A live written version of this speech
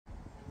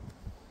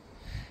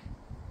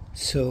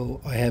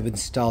So I have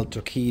installed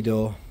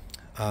Torqeedo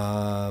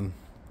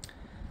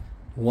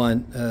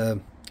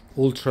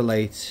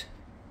Ultralight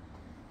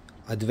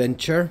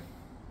Adventure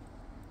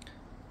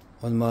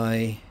on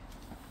my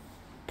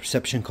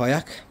Perception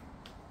Kayak.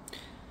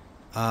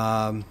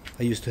 I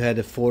used to have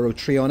a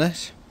 403 on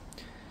it,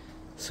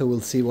 so we'll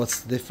see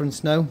what's the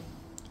difference now.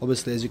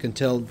 Obviously, as you can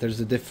tell, there's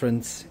a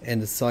difference in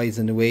the size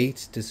and the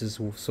weight. This is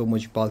so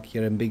much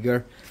bulkier and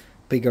bigger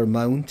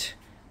mount,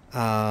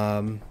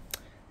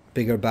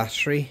 bigger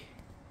battery,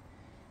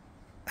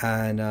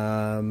 and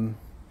a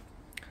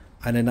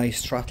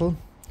nice throttle.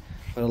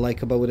 What I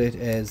like about it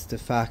is the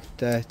fact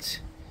that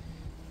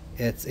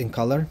it's in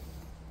color,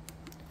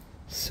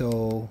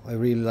 so I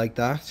really like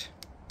that.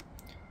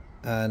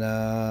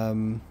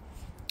 And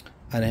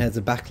it has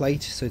a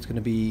backlight, so it's going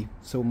to be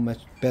so much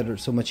better,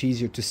 so much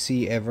easier to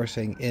see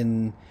everything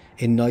in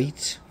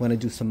night when I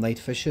do some night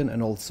fishing,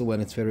 and also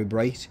when it's very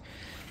bright.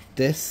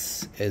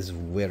 This is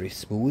very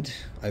smooth.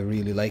 I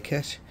really like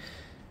it.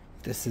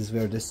 This is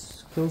where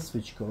this kill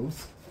switch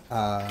goes.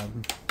 So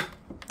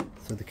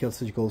the kill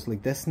switch goes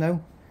like this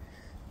now,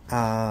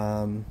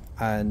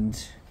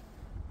 and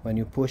when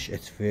you push,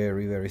 it's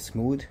very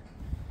smooth.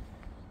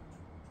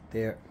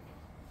 There,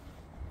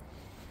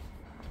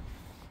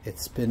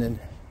 it's spinning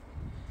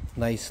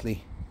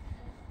nicely.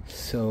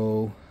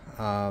 So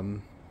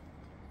I'm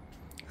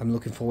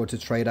looking forward to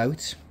try it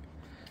out.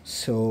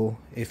 So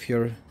if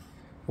you're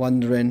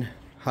wondering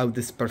how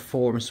this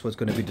performs, what's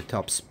going to be the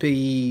top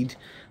speed,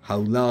 how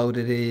loud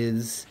it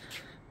is,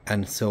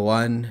 and so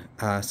on,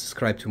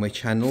 subscribe to my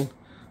channel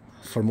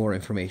for more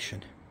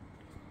information.